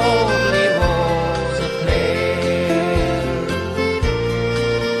lovely Rose of Clare.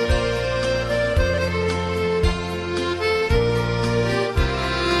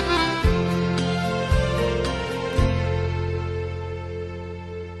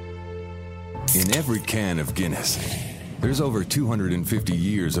 In every can of Guinness, there's over 250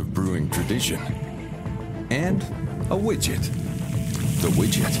 years of brewing tradition. And a widget. The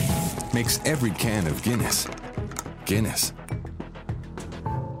widget makes every can of Guinness, Guinness.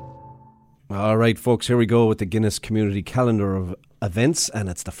 All right, folks, here we go with the Guinness Community Calendar of events, and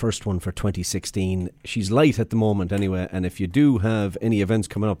it's the first one for 2016. She's light at the moment anyway, and if you do have any events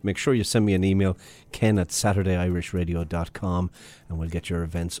coming up, make sure you send me an email, ken@saturdayirishradio.com, and we'll get your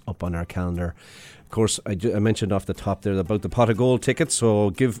events up on our calendar. Of course, I mentioned off the top there about the Pot of Gold tickets, so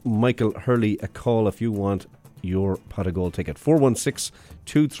give Michael Hurley a call if you want your Pot of Gold ticket.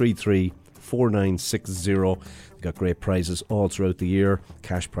 416-233-4960. They've got great prizes all throughout the year.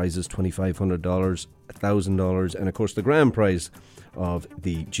 Cash prizes, $2,500, $1,000, and of course the grand prize of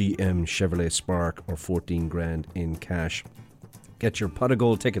the GM Chevrolet Spark, or 14 grand in cash. Get your Pot of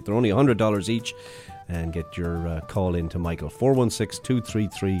Gold ticket. They're only $100 each. And get your call in to Michael,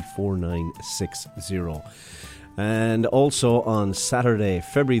 416-233-4960. And also on Saturday,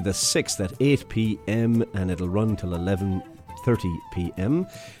 February the 6th at 8 p.m, and it'll run till 11:30 p.m,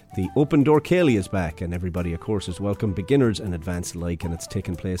 the Open Door Ceol is back, and everybody, of course, is welcome, beginners and advanced alike, and it's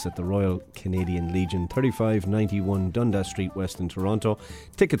taking place at the Royal Canadian Legion, 3591 Dundas Street West in Toronto.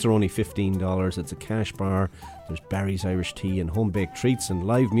 Tickets are only $15. It's a cash bar. There's Barry's Irish Tea and home-baked treats and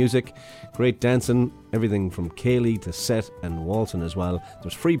live music, great dancing, everything from Ceol to set and waltzing as well.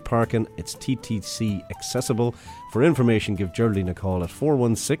 There's free parking. It's TTC accessible. For information, give Geraldine a call at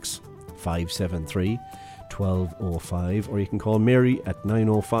 416-573-1205, or you can call Mary at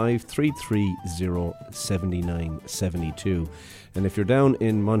 905-330-7972. And if you're down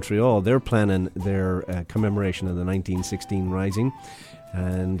in Montreal, they're planning their commemoration of the 1916 Rising,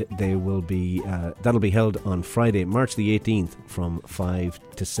 and they will be that'll be held on Friday, March the 18th from 5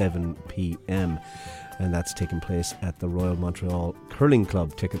 to 7 p.m, and that's taking place at the Royal Montreal Curling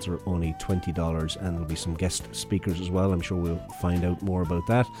Club. Tickets are only $20, and there'll be some guest speakers as well. I'm sure we'll find out more about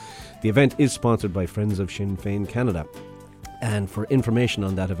that. The event is sponsored by Friends of Sinn Féin Canada, and for information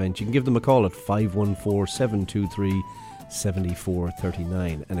on that event, you can give them a call at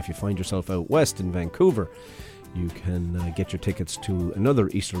 514-723-7439. And if you find yourself out west in Vancouver, you can get your tickets to another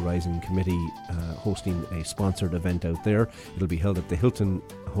Easter Rising committee hosting a sponsored event out there. It'll be held at the Hilton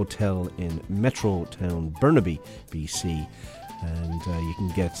Hotel in Metrotown, Burnaby, BC. And you can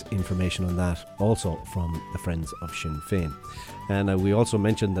get information on that also from the Friends of Sinn Féin. And we also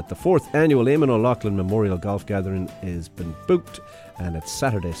mentioned that the 4th annual Eamonn O'Loughlin Memorial Golf Gathering has been booked, and it's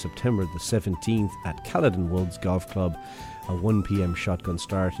Saturday, September the 17th at Caledon Woods Golf Club, a 1 p.m. shotgun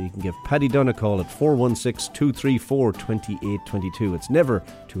start. You can give Paddy Dunn a call at 416-234-2822. It's never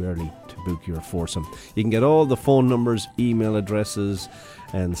too early to book your foursome. You can get all the phone numbers, email addresses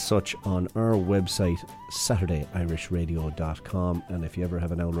and such on our website, SaturdayIrishRadio.com. And if you ever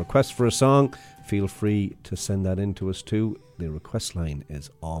have an old request for a song, feel free to send that in to us too. The request line is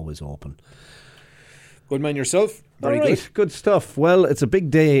always open. Good man yourself. Very right, good stuff. Well, it's a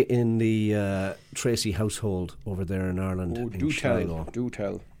big day in the Tracy household over there in Ireland. Oh, do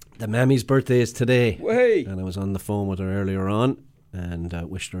tell. The mammy's birthday is today. Way. And I was on the phone with her earlier on and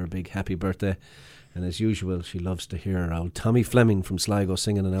wished her a big happy birthday. And as usual, she loves to hear old Tommy Fleming from Sligo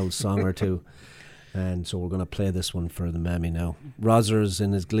singing an old song or two. And so we're going to play this one for the mammy now. Roser's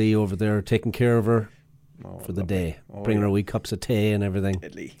in his glee over there, taking care of her for the day. Bringing her wee cups of tea and everything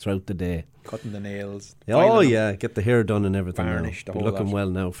throughout the day. Cutting the nails. Oh, yeah. Get the hair done and everything. Varnished. Be looking well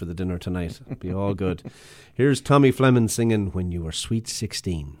now for the dinner tonight. Be all good. Here's Tommy Fleming singing When You Were Sweet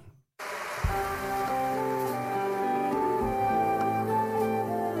 16.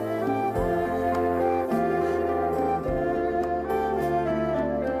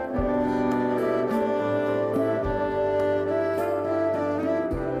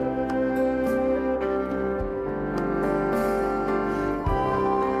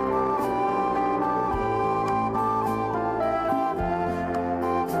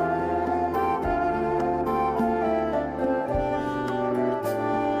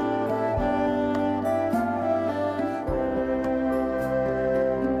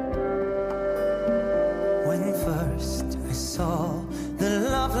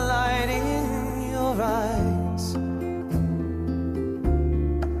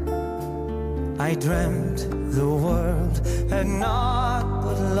 I dreamt the world had naught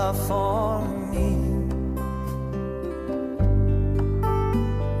but love for me.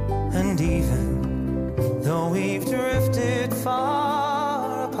 And even though we've drifted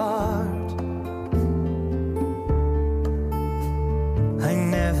far apart, I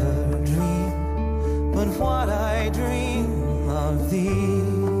never dream but what I dream of thee.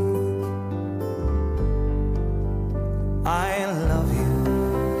 I love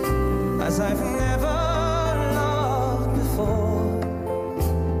you as I've never loved before.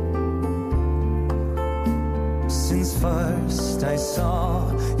 Since first I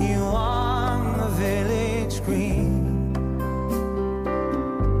saw you on the village green,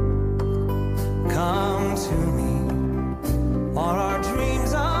 come to me, or our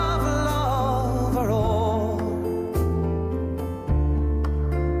dreams of love are o'er.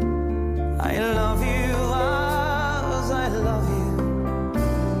 I love you as I love you.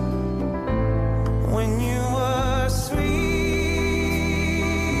 When you were sweet,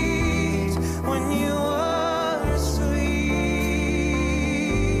 when you were sweet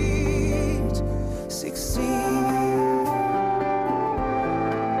 16.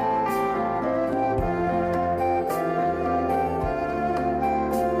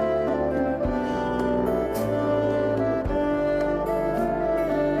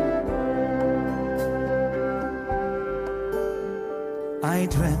 I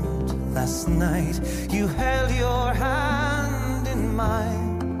dreamt last night you held your hand in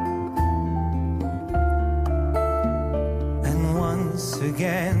mine, and once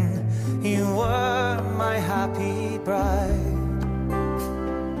again you were my happy bride.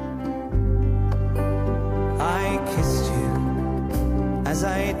 I kissed you as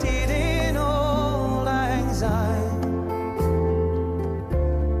I did in old lang syne,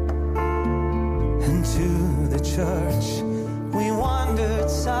 and to the church we wandered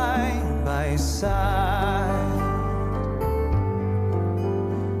side by side.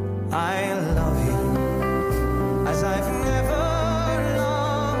 I love you as I've never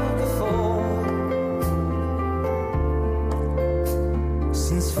loved before.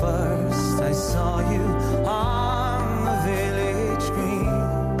 Since first I saw you on the village green,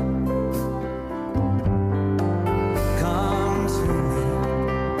 come to me,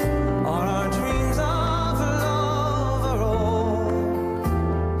 or our dreams of love are o'er.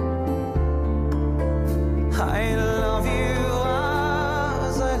 I love you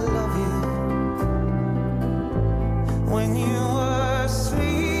as I love you. When you were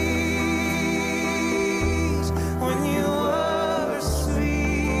sweet, when you were sweet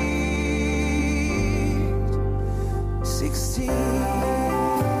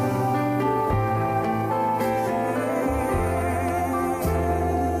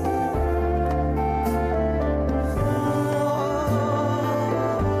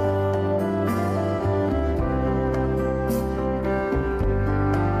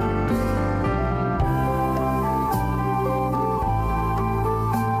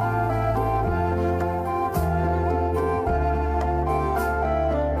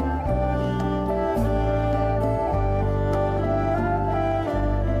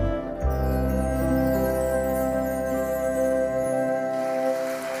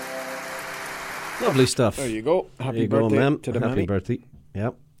Lovely stuff. There you go. Happy birthday to the Happy mammy. birthday.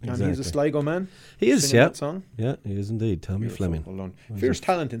 Yep. Exactly. And he's a Sligo man. He is, that song. Yeah, he is indeed. Tell me Fleming. Hold on. Fierce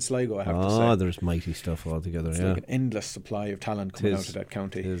talent in Sligo, I have to say. Oh, there's mighty stuff altogether. It's like an endless supply of talent coming out of that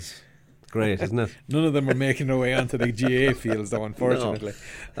county. It is great, isn't it? None of them are making their way onto the GA fields, though, unfortunately.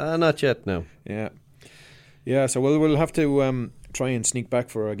 No. Not yet, no. Yeah, so we'll have to try and sneak back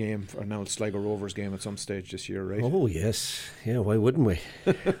for a game, for an old Sligo Rovers game at some stage this year, right? Oh, yes. Yeah, why wouldn't we?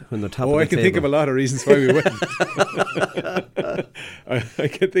 When they're top of the I can think of a lot of reasons why we wouldn't. I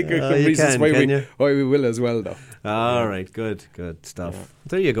can think of some reasons why we will as well, though. All right, good stuff. Yeah.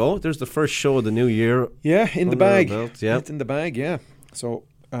 There you go. There's the first show of the new year. Yeah, in the bag. Yeah. It's in the bag, yeah. So,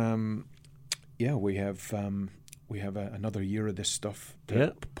 we have another year of this stuff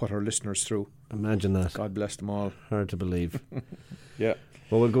to put our listeners through. Imagine that. God bless them all. Hard to believe. Yeah.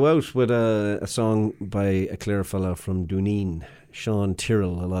 Well, we'll go out with a song by a clear fella from Duneen, Sean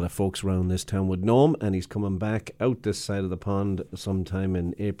Tyrrell. A lot of folks around this town would know him, and he's coming back out this side of the pond sometime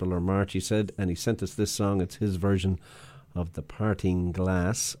in April or March, he said, and he sent us this song. It's his version of The Parting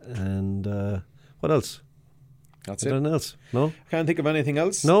Glass. And what else? That's Anything else? No? Can't think of anything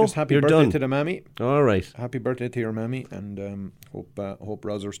else. No, just happy you're birthday done. to the mammy. All right. Happy birthday to your mammy, and hope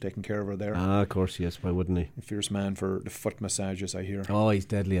Roser's taking care of her there. Of course, yes. Why wouldn't he? A fierce man for the foot massages, I hear. Oh, he's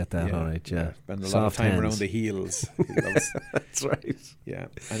deadly at that. All right, yeah. Spend a lot of time around the heels. That's right. Yeah,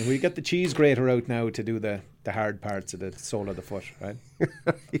 and we get the cheese grater out now to do the hard parts of the sole of the foot, right?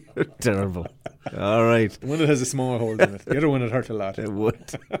 You're terrible. All right. The one that has a small hole in it. The other one would hurt a lot. It would.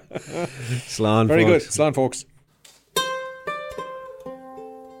 Slán, Very folks. good. Slán, folks.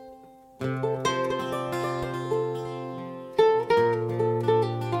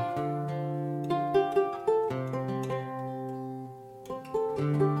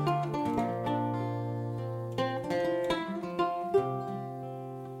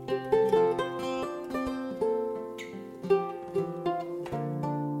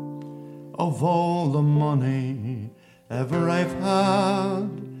 Of all the money ever I've had,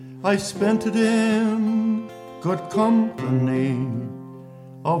 I spent it in good company.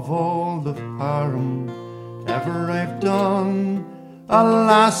 Of all the harm ever I've done,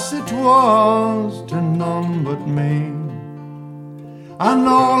 alas, it was to none but me. And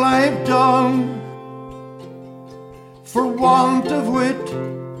all I've done, for want of wit,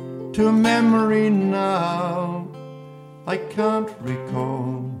 to memory now I can't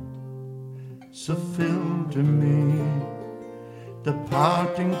recall. So fill to me the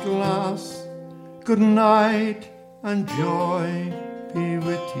parting glass. Good night and joy be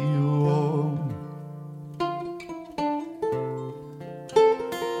with you all.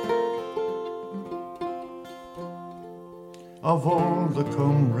 Of all the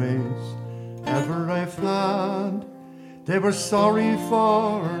comrades ever I've had, they were sorry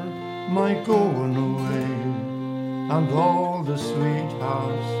for my going away. And all the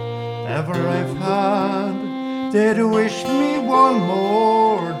sweethearts ever I've had, they'd wish me one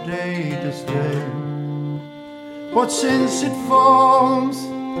more day to stay. But since it falls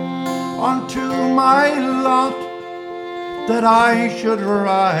onto my lot that I should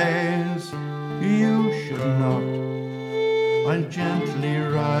rise, you should not. I'll gently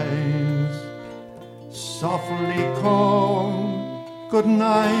rise, softly call good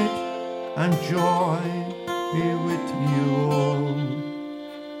night, and joy be with you all.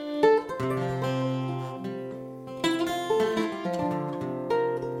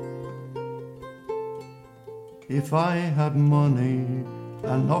 If I had money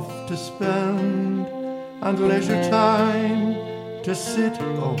enough to spend and leisure time to sit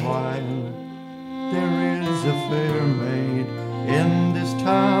a while, there is a fair maid in this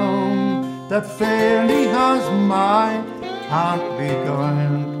town that fairly has my heart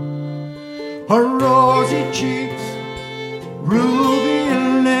beguiled. Her rosy cheeks, ruby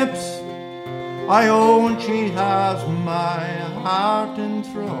lips, I own she has my heart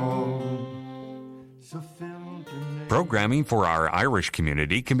enthralled. So Programming for our Irish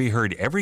community can be heard every